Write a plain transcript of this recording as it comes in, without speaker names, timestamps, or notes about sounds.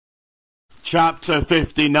Chapter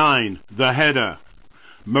 59, the header.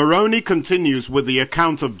 Moroni continues with the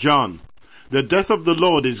account of John. The death of the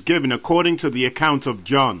Lord is given according to the account of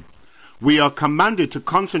John. We are commanded to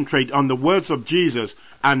concentrate on the words of Jesus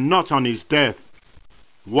and not on his death.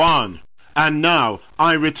 1. And now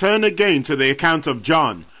I return again to the account of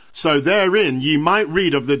John, so therein ye might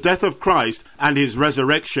read of the death of Christ and his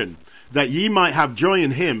resurrection, that ye might have joy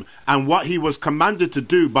in him, and what he was commanded to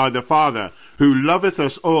do by the Father, who loveth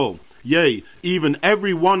us all, yea, even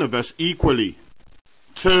every one of us equally.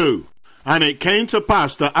 2. And it came to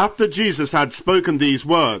pass that after Jesus had spoken these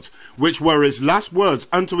words, which were his last words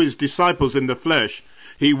unto his disciples in the flesh,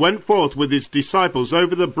 he went forth with his disciples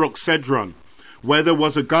over the brook Cedron, where there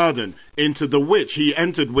was a garden, into the which he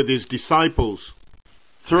entered with his disciples.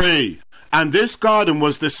 3. And this garden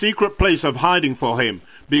was the secret place of hiding for him,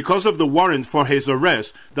 because of the warrant for his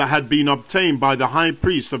arrest that had been obtained by the high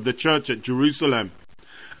priest of the church at Jerusalem.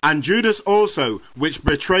 And Judas also, which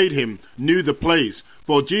betrayed him, knew the place,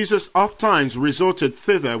 for Jesus oft times resorted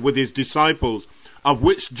thither with his disciples, of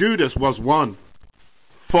which Judas was one.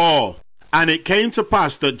 4. And it came to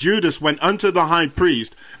pass that Judas went unto the high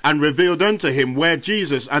priest, and revealed unto him where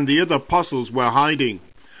Jesus and the other apostles were hiding.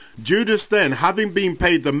 Judas then, having been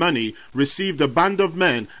paid the money, received a band of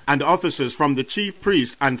men and officers from the chief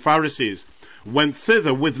priests and Pharisees, went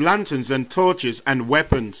thither with lanterns and torches and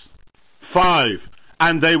weapons. 5.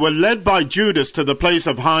 And they were led by Judas to the place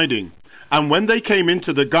of hiding. And when they came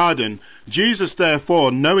into the garden, Jesus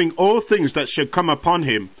therefore, knowing all things that should come upon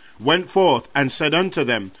him, went forth and said unto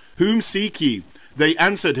them, Whom seek ye? They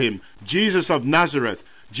answered him, Jesus of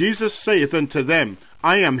Nazareth. Jesus saith unto them,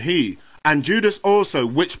 I am he. And Judas also,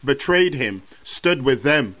 which betrayed him, stood with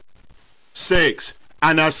them. 6.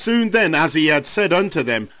 And as soon then as he had said unto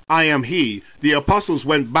them, I am he, the apostles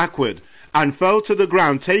went backward, and fell to the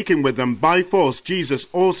ground, taking with them by force Jesus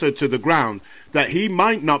also to the ground, that he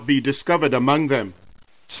might not be discovered among them.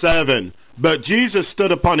 7. But Jesus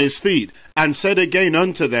stood upon his feet, and said again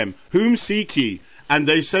unto them, Whom seek ye? And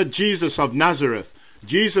they said, Jesus of Nazareth.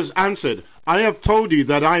 Jesus answered, I have told you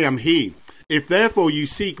that I am he. If therefore you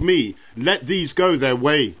seek me, let these go their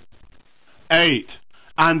way. 8.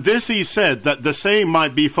 And this he said, that the same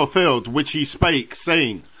might be fulfilled which he spake,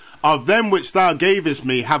 saying, Of them which thou gavest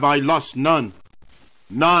me have I lost none.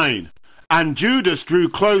 9. And Judas drew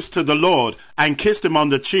close to the Lord, and kissed him on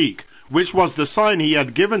the cheek, which was the sign he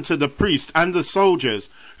had given to the priests and the soldiers,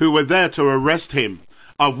 who were there to arrest him,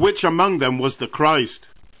 of which among them was the Christ.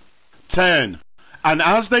 10. And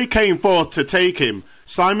as they came forth to take him,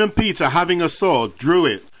 Simon Peter, having a sword, drew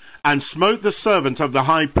it, and smote the servant of the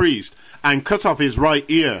high priest, and cut off his right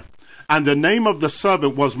ear. And the name of the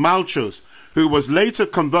servant was Malchus, who was later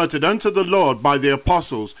converted unto the Lord by the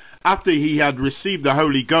apostles, after he had received the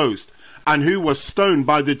Holy Ghost, and who was stoned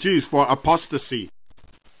by the Jews for apostasy.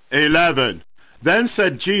 11. Then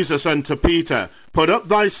said Jesus unto Peter, Put up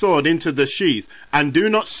thy sword into the sheath, and do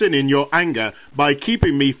not sin in your anger, by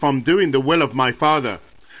keeping me from doing the will of my Father.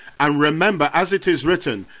 And remember, as it is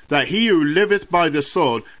written, that he who liveth by the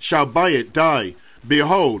sword shall by it die.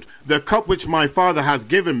 Behold, the cup which my Father hath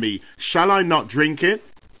given me, shall I not drink it?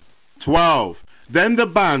 12. Then the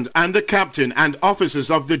band and the captain and officers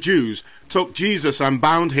of the Jews took Jesus and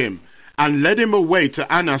bound him, and led him away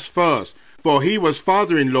to Annas first, for he was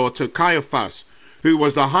father-in-law to Caiaphas, who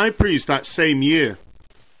was the high priest that same year.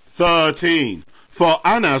 13. For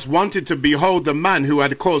Annas wanted to behold the man who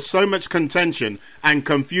had caused so much contention and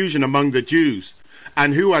confusion among the Jews,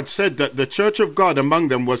 and who had said that the church of God among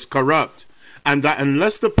them was corrupt, and that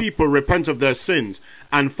unless the people repent of their sins,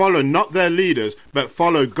 and follow not their leaders, but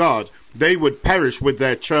follow God, they would perish with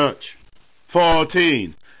their church.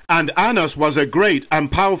 14. And Annas was a great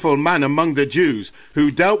and powerful man among the Jews,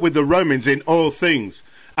 who dealt with the Romans in all things,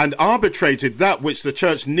 and arbitrated that which the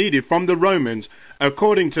church needed from the Romans,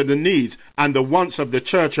 according to the needs and the wants of the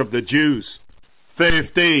church of the Jews.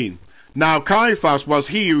 15. Now Caiaphas was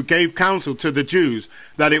he who gave counsel to the Jews,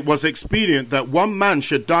 that it was expedient that one man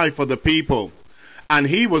should die for the people. And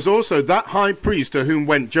he was also that high priest to whom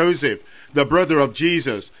went Joseph, the brother of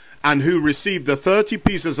Jesus, and who received the 30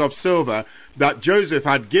 pieces of silver that Joseph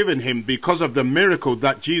had given him because of the miracle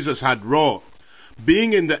that Jesus had wrought,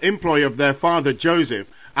 being in the employ of their father Joseph,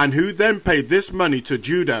 and who then paid this money to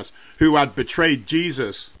Judas, who had betrayed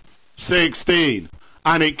Jesus. 16.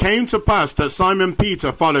 And it came to pass that Simon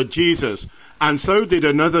Peter followed Jesus, and so did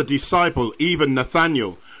another disciple, even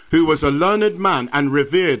Nathanael, who was a learned man and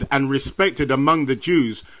revered and respected among the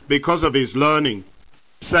Jews because of his learning.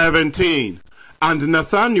 17. And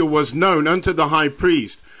Nathanael was known unto the high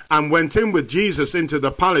priest, and went in with Jesus into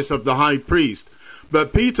the palace of the high priest.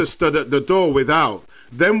 But Peter stood at the door without,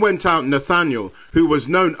 Then went out Nathanael, who was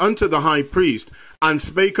known unto the high priest, and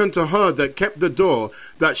spake unto her that kept the door,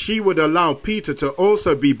 that she would allow Peter to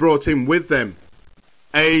also be brought in with them.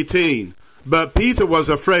 18. But Peter was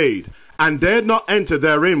afraid, and dared not enter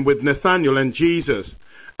therein with Nathanael and Jesus.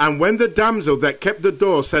 And when the damsel that kept the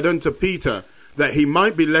door said unto Peter, that he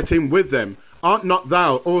might be let in with them, Art not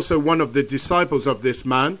thou also one of the disciples of this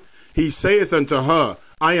man? He saith unto her,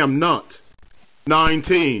 I am not.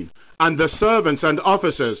 19. And the servants and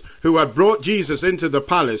officers who had brought Jesus into the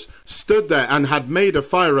palace stood there and had made a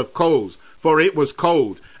fire of coals, for it was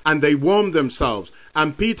cold, and they warmed themselves.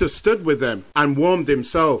 And Peter stood with them and warmed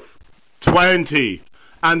himself. 20.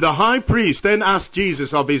 And the high priest then asked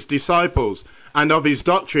Jesus of his disciples and of his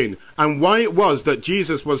doctrine, and why it was that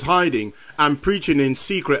Jesus was hiding and preaching in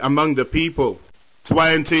secret among the people.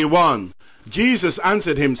 21. Jesus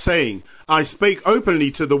answered him, saying, I spake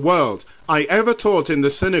openly to the world. I ever taught in the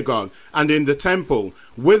synagogue and in the temple,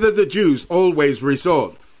 whither the Jews always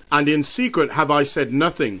resort, and in secret have I said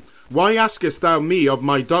nothing. Why askest thou me of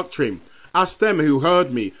my doctrine? Ask them who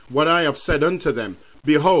heard me what I have said unto them.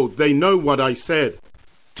 Behold, they know what I said.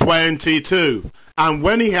 22. And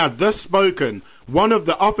when he had thus spoken, one of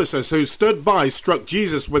the officers who stood by struck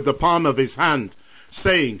Jesus with the palm of his hand,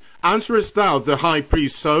 saying, Answerest thou the high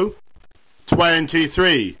priest so?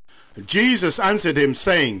 23. Jesus answered him,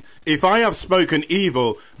 saying, If I have spoken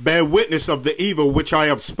evil, bear witness of the evil which I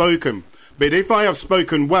have spoken. But if I have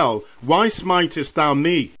spoken well, why smitest thou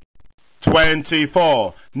me?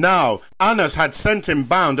 24. Now Annas had sent him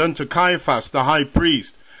bound unto Caiaphas the high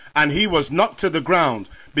priest, and he was knocked to the ground,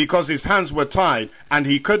 because his hands were tied, and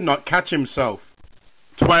he could not catch himself.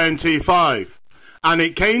 25. And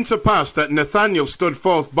it came to pass that Nathanael stood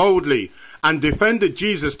forth boldly, and defended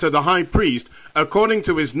Jesus to the high priest, according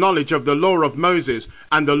to his knowledge of the law of Moses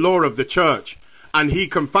and the law of the church. And he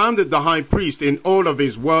confounded the high priest in all of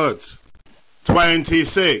his words.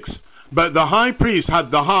 26. But the high priest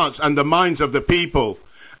had the hearts and the minds of the people.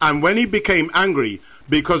 And when he became angry,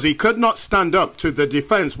 because he could not stand up to the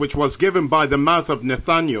defense which was given by the mouth of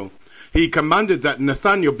Nathanael, he commanded that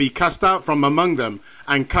Nathanael be cast out from among them,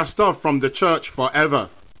 and cast off from the church forever.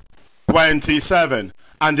 27.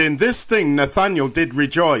 And in this thing Nathanael did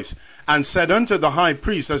rejoice, and said unto the high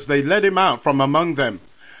priest as they led him out from among them,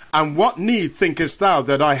 And what need thinkest thou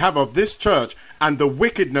that I have of this church, and the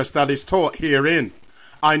wickedness that is taught herein?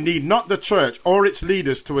 I need not the church or its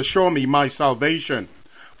leaders to assure me my salvation.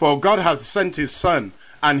 For God hath sent his Son,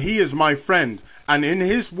 and he is my friend, and in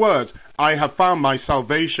his words I have found my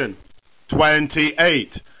salvation.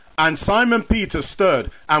 28. And Simon Peter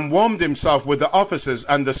stood, and warmed himself with the officers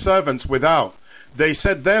and the servants without. They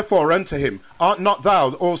said therefore unto him, Art not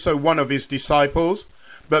thou also one of his disciples?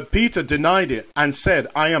 But Peter denied it, and said,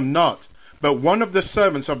 I am not. But one of the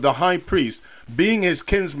servants of the high priest, being his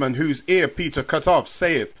kinsman, whose ear Peter cut off,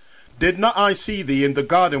 saith, Did not I see thee in the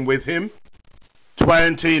garden with him?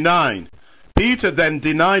 29. Peter then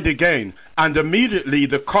denied again, and immediately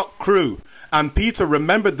the cock crew. And Peter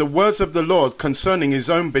remembered the words of the Lord concerning his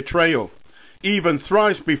own betrayal, even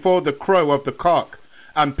thrice before the crow of the cock.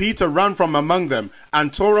 And Peter ran from among them,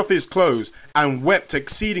 and tore off his clothes, and wept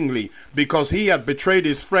exceedingly, because he had betrayed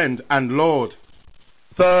his friend and Lord.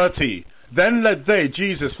 30. Then led they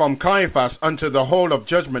Jesus from Caiaphas unto the hall of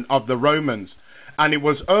judgment of the Romans. And it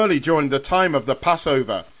was early during the time of the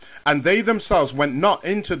Passover. And they themselves went not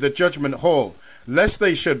into the judgment hall, lest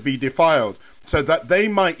they should be defiled, so that they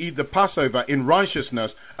might eat the Passover in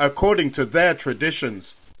righteousness according to their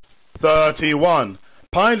traditions. 31.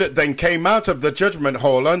 Pilate then came out of the judgment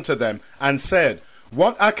hall unto them, and said,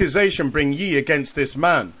 What accusation bring ye against this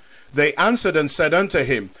man? They answered and said unto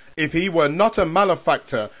him, If he were not a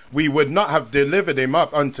malefactor, we would not have delivered him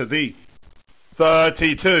up unto thee.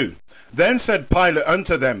 32. Then said Pilate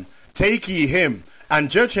unto them, Take ye him, and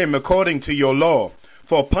judge him according to your law.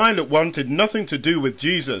 For Pilate wanted nothing to do with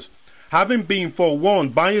Jesus, having been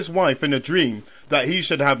forewarned by his wife in a dream that he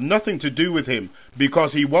should have nothing to do with him,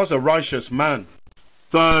 because he was a righteous man.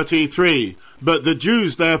 33. But the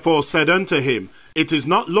Jews therefore said unto him, It is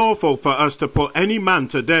not lawful for us to put any man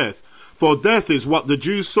to death, for death is what the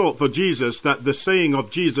Jews sought for Jesus, that the saying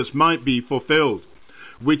of Jesus might be fulfilled,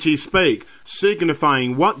 which he spake,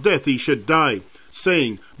 signifying what death he should die,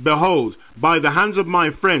 saying, Behold, by the hands of my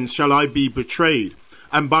friends shall I be betrayed,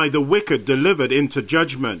 and by the wicked delivered into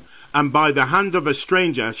judgment, and by the hand of a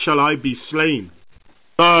stranger shall I be slain.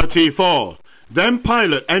 34. Then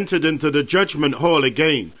Pilate entered into the judgment hall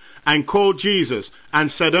again, and called Jesus, and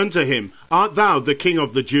said unto him, Art thou the King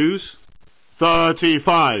of the Jews?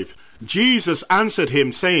 35. Jesus answered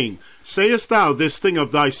him, saying, Sayest thou this thing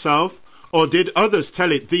of thyself, or did others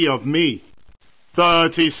tell it thee of me?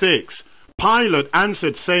 36. Pilate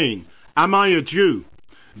answered, saying, Am I a Jew?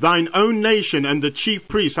 Thine own nation and the chief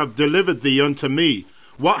priests have delivered thee unto me.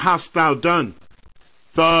 What hast thou done?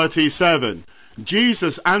 37.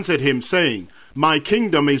 Jesus answered him, saying, My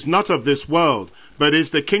kingdom is not of this world, but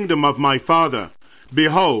is the kingdom of my Father.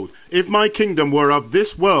 Behold, if my kingdom were of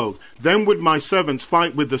this world, then would my servants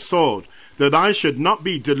fight with the sword, that I should not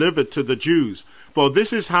be delivered to the Jews. For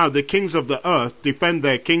this is how the kings of the earth defend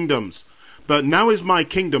their kingdoms. But now is my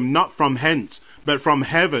kingdom not from hence, but from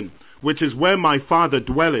heaven, which is where my Father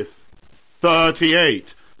dwelleth.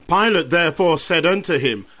 38. Pilate therefore said unto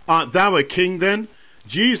him, Art thou a king then?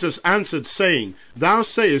 Jesus answered, saying, Thou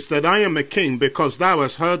sayest that I am a king, because thou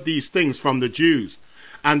hast heard these things from the Jews.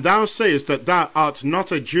 And thou sayest that thou art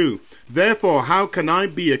not a Jew. Therefore how can I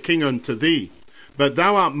be a king unto thee? But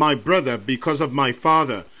thou art my brother because of my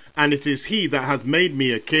father, and it is he that hath made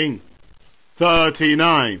me a king.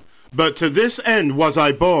 39. But to this end was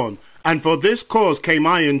I born, and for this cause came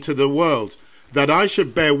I into the world, that I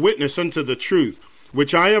should bear witness unto the truth,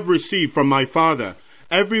 which I have received from my Father.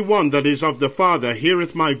 Every one that is of the Father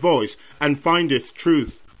heareth my voice, and findeth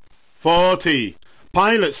truth. 40.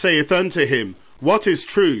 Pilate saith unto him, What is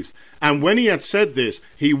truth? And when he had said this,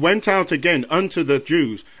 he went out again unto the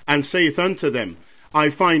Jews, and saith unto them, I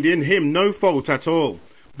find in him no fault at all.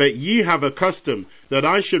 But ye have a custom, that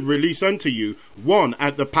I should release unto you one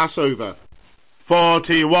at the Passover.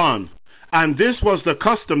 41. And this was the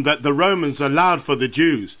custom that the Romans allowed for the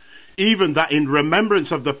Jews, even that in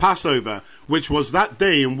remembrance of the Passover, which was that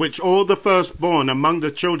day in which all the firstborn among the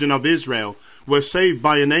children of Israel were saved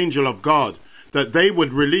by an angel of God, that they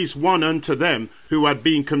would release one unto them who had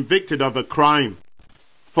been convicted of a crime.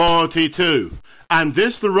 42. And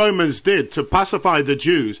this the Romans did to pacify the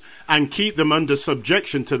Jews and keep them under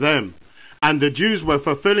subjection to them. And the Jews were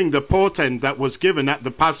fulfilling the portent that was given at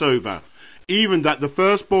the Passover, even that the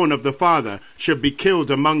firstborn of the father should be killed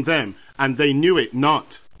among them, and they knew it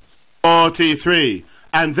not. 43.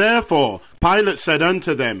 And therefore Pilate said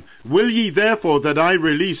unto them, Will ye therefore that I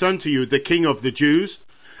release unto you the King of the Jews?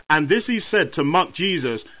 And this he said to mock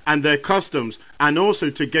Jesus and their customs, and also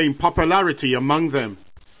to gain popularity among them.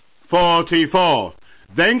 44.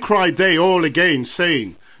 Then cried they all again,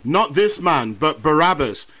 saying, Not this man, but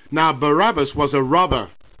Barabbas. Now Barabbas was a robber.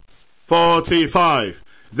 45.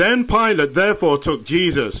 Then Pilate therefore took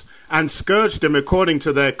Jesus, and scourged him according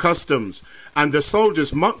to their customs. And the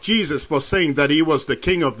soldiers mocked Jesus for saying that he was the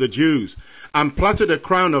King of the Jews, and plaited a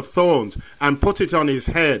crown of thorns, and put it on his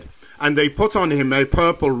head. And they put on him a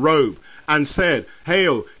purple robe, and said,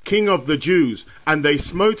 Hail, King of the Jews! And they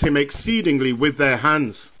smote him exceedingly with their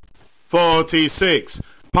hands. 46.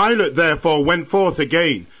 Pilate therefore went forth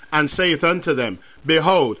again, and saith unto them,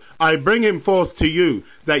 Behold, I bring him forth to you,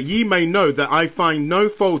 that ye may know that I find no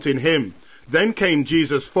fault in him. Then came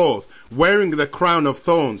Jesus forth, wearing the crown of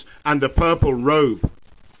thorns, and the purple robe.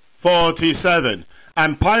 47.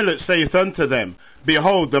 And Pilate saith unto them,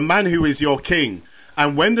 Behold the man who is your king.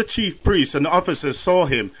 And when the chief priests and officers saw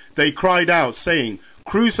him, they cried out, saying,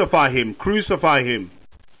 Crucify him, crucify him.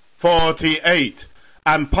 48.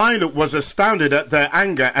 And Pilate was astounded at their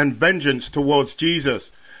anger and vengeance towards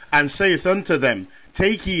Jesus, and saith unto them,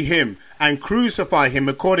 Take ye him, and crucify him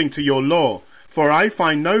according to your law, for I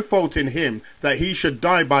find no fault in him, that he should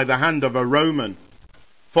die by the hand of a Roman.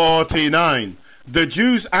 49. The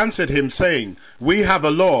Jews answered him, saying, We have a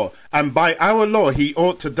law, and by our law he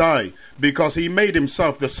ought to die, because he made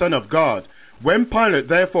himself the Son of God. When Pilate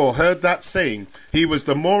therefore heard that saying, he was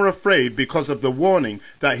the more afraid because of the warning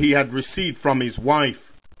that he had received from his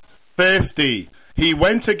wife. 50. He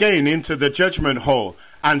went again into the judgment hall,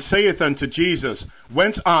 and saith unto Jesus,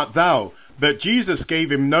 Whence art thou? But Jesus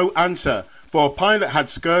gave him no answer, for Pilate had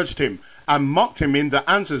scourged him, and mocked him in the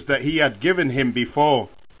answers that he had given him before.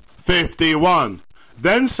 51.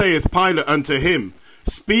 Then saith Pilate unto him,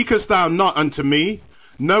 Speakest thou not unto me?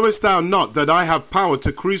 Knowest thou not that I have power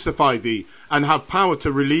to crucify thee, and have power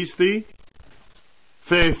to release thee?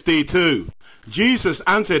 52. Jesus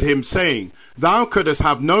answered him, saying, Thou couldst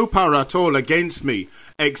have no power at all against me,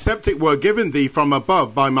 except it were given thee from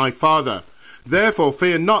above by my Father. Therefore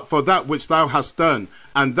fear not for that which thou hast done,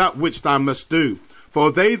 and that which thou must do.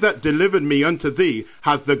 For they that delivered me unto thee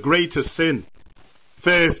hath the greater sin.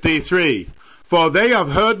 53. For they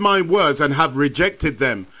have heard my words and have rejected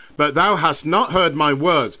them. But thou hast not heard my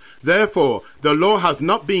words. Therefore the law hath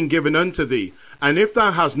not been given unto thee. And if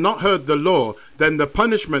thou hast not heard the law, then the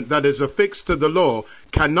punishment that is affixed to the law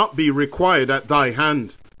cannot be required at thy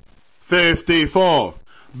hand. 54.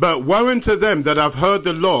 But woe unto them that have heard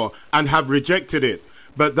the law and have rejected it.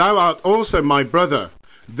 But thou art also my brother.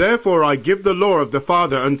 Therefore I give the law of the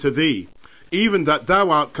Father unto thee. even that thou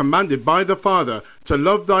art commanded by the Father to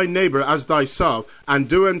love thy neighbor as thyself, and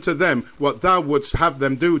do unto them what thou wouldst have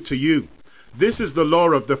them do to you. This is the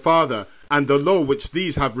law of the Father, and the law which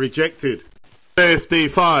these have rejected.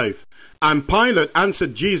 55. And Pilate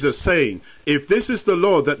answered Jesus, saying, If this is the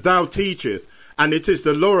law that thou teachest, and it is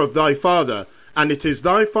the law of thy Father, and it is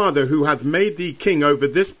thy Father who hath made thee king over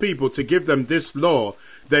this people to give them this law,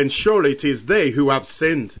 then surely it is they who have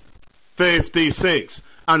sinned. 56.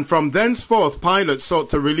 And from thenceforth Pilate sought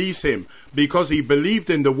to release him, because he believed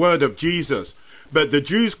in the word of Jesus. But the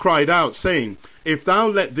Jews cried out, saying, If thou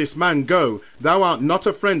let this man go, thou art not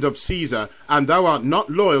a friend of Caesar, and thou art not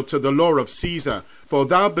loyal to the law of Caesar, for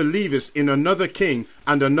thou believest in another king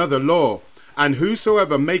and another law. And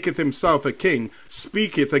whosoever maketh himself a king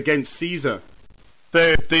speaketh against Caesar.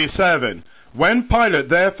 57. When Pilate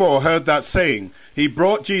therefore heard that saying, he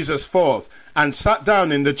brought Jesus forth, and sat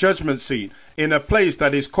down in the judgment seat, in a place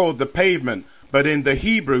that is called the pavement, but in the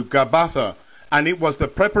Hebrew Gabbatha. And it was the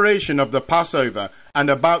preparation of the Passover, and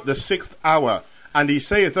about the 6th hour. And he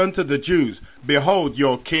saith unto the Jews, Behold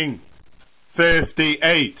your king.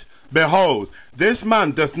 58. Behold, this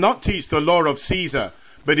man doth not teach the law of Caesar,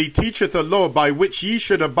 but he teacheth a law by which ye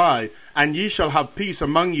should abide, and ye shall have peace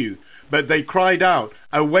among you. But they cried out,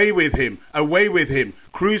 Away with him,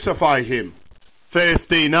 crucify him.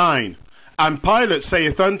 59. And Pilate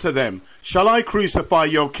saith unto them, Shall I crucify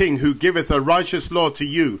your king, who giveth a righteous law to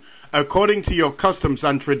you, according to your customs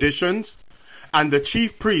and traditions? And the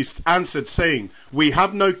chief priests answered, saying, We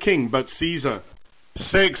have no king but Caesar.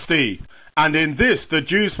 60. And in this the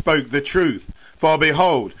Jews spoke the truth. For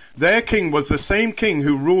behold, their king was the same king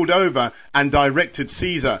who ruled over and directed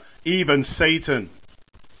Caesar, even Satan.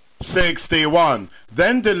 61.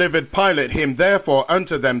 Then delivered Pilate him therefore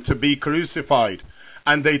unto them to be crucified.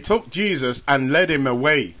 And they took Jesus and led him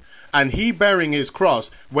away. And he, bearing his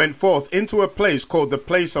cross, went forth into a place called the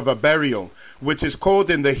place of a burial, which is called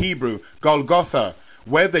in the Hebrew Golgotha,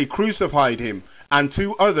 where they crucified him, and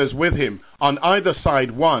 2 others with him, on either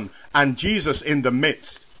side one, and Jesus in the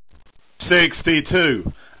midst.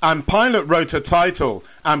 62. And Pilate wrote a title,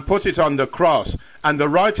 and put it on the cross, and the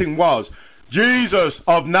writing was, Jesus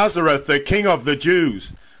of Nazareth, the King of the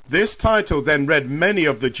Jews. This title then read many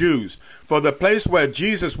of the Jews, for the place where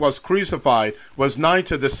Jesus was crucified was nigh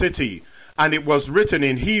to the city, and it was written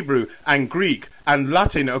in Hebrew and Greek and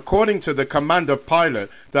Latin according to the command of Pilate,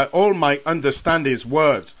 that all might understand his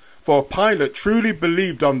words. For Pilate truly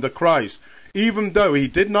believed on the Christ, even though he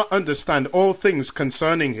did not understand all things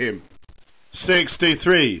concerning him.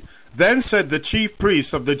 63. Then said the chief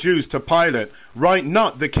priests of the Jews to Pilate, Write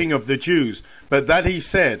not the King of the Jews, but that he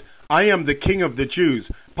said, I am the King of the Jews.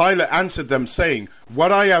 Pilate answered them, saying,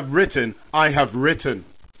 What I have written, I have written.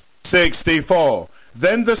 64.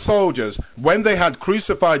 Then the soldiers, when they had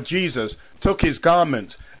crucified Jesus, took his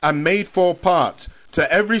garments, and made 4 parts, to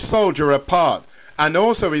every soldier a part, and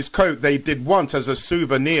also his coat they did want as a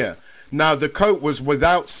souvenir. Now the coat was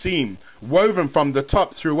without seam, woven from the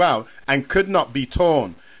top throughout, and could not be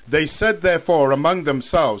torn. They said therefore among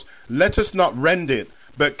themselves, Let us not rend it,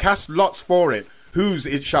 but cast lots for it, whose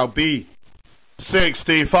it shall be.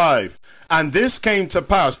 65. And this came to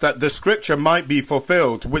pass, that the scripture might be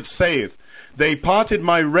fulfilled, which saith, They parted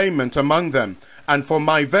my raiment among them, and for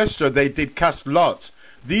my vesture they did cast lots.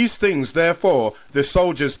 These things therefore the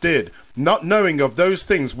soldiers did, not knowing of those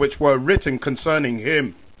things which were written concerning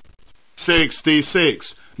him.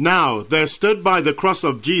 66. Now there stood by the cross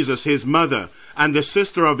of Jesus his mother, and the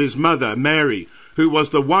sister of his mother Mary, who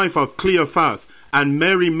was the wife of Cleophas, and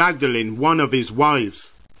Mary Magdalene, one of his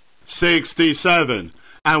wives. 67.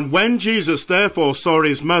 And when Jesus therefore saw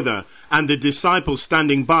his mother, and the disciples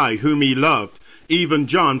standing by, whom he loved, even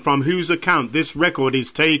John, from whose account this record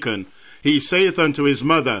is taken, he saith unto his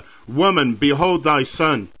mother, Woman, behold thy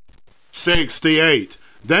son. 68.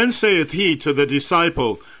 Then saith he to the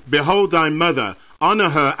disciple, Behold thy mother, honour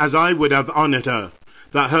her as I would have honoured her,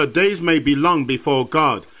 that her days may be long before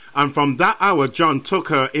God. And from that hour John took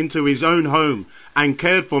her into his own home, and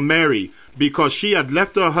cared for Mary, because she had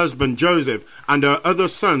left her husband Joseph and her other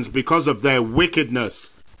sons because of their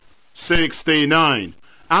wickedness. 69.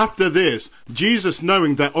 After this, Jesus,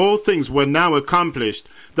 knowing that all things were now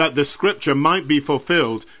accomplished, that the scripture might be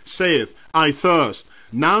fulfilled, saith, I thirst.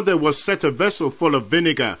 Now there was set a vessel full of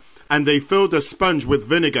vinegar, and they filled a sponge with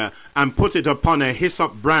vinegar, and put it upon a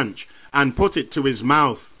hyssop branch, and put it to his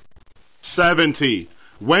mouth. 70.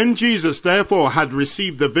 When Jesus therefore had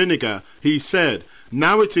received the vinegar, he said,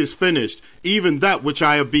 Now it is finished, even that which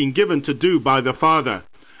I have been given to do by the Father.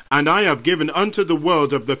 And I have given unto the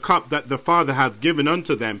world of the cup that the Father hath given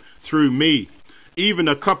unto them through me. even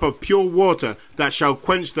a cup of pure water that shall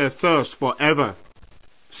quench their thirst forever.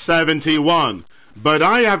 71. But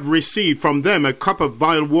I have received from them a cup of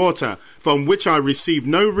vile water, from which I receive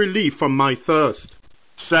no relief from my thirst.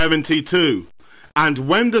 72. And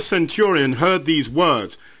when the centurion heard these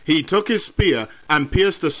words, he took his spear and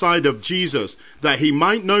pierced the side of Jesus, that he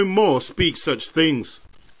might no more speak such things.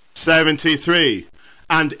 73.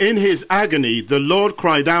 And in his agony the Lord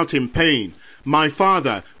cried out in pain, My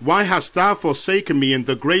Father, why hast thou forsaken me in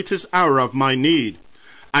the greatest hour of my need?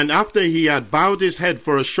 And after he had bowed his head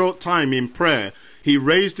for a short time in prayer, he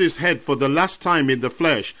raised his head for the last time in the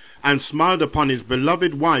flesh, and smiled upon his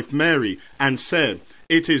beloved wife Mary, and said,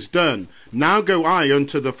 It is done. Now go I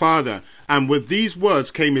unto the Father. And with these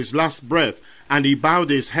words came his last breath, and he bowed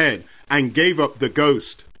his head, and gave up the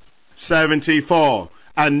ghost. 74.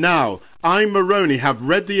 And now, I, Moroni, have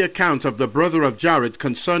read the account of the brother of Jared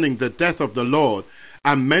concerning the death of the Lord,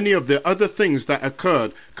 and many of the other things that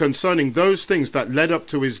occurred concerning those things that led up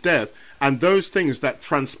to his death, and those things that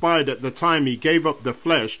transpired at the time he gave up the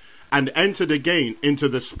flesh, and entered again into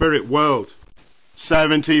the spirit world.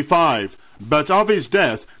 75. But of his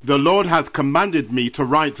death the Lord hath commanded me to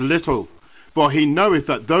write little. For he knoweth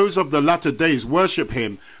that those of the latter days worship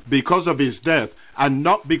him because of his death, and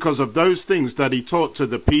not because of those things that he taught to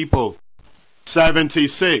the people.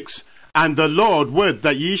 76. And the Lord would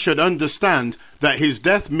that ye should understand that his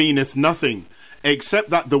death meaneth nothing, except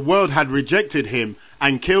that the world had rejected him,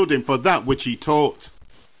 and killed him for that which he taught.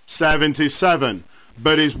 77.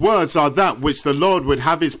 But his words are that which the Lord would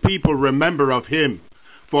have his people remember of him.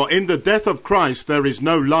 For in the death of Christ there is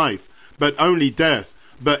no life, but only death.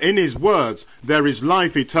 But in his words there is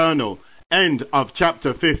life eternal. End of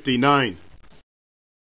chapter 59.